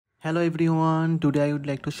Hello everyone, today I would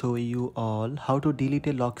like to show you all how to delete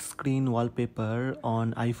a lock screen wallpaper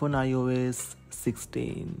on iPhone iOS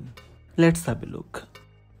 16. Let's have a look.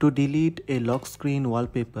 To delete a lock screen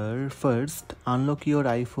wallpaper, first unlock your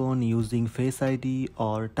iPhone using Face ID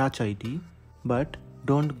or Touch ID, but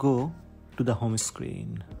don't go to the home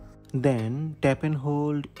screen. Then tap and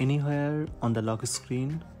hold anywhere on the lock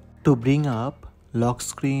screen to bring up lock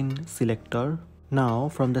screen selector. Now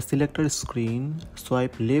from the selector screen,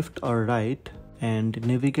 swipe left or right and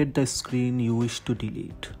navigate the screen you wish to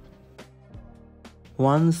delete.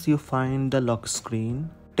 Once you find the lock screen,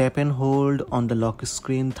 tap and hold on the lock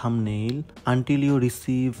screen thumbnail until you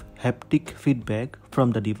receive haptic feedback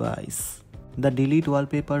from the device. The delete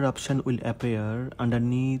wallpaper option will appear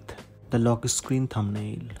underneath the lock screen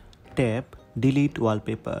thumbnail. Tap delete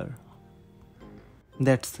wallpaper.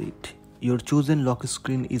 That's it. Your chosen lock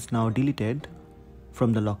screen is now deleted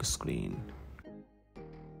from the lock screen.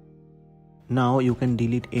 Now you can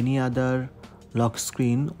delete any other lock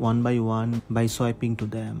screen one by one by swiping to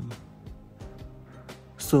them.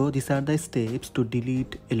 So these are the steps to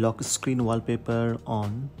delete a lock screen wallpaper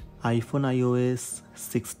on iPhone iOS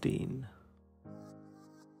 16.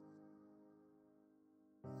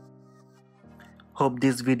 Hope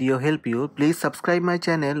this video helped you. Please subscribe my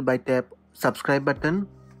channel by tap subscribe button.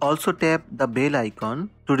 Also tap the bell icon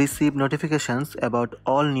to receive notifications about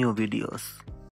all new videos.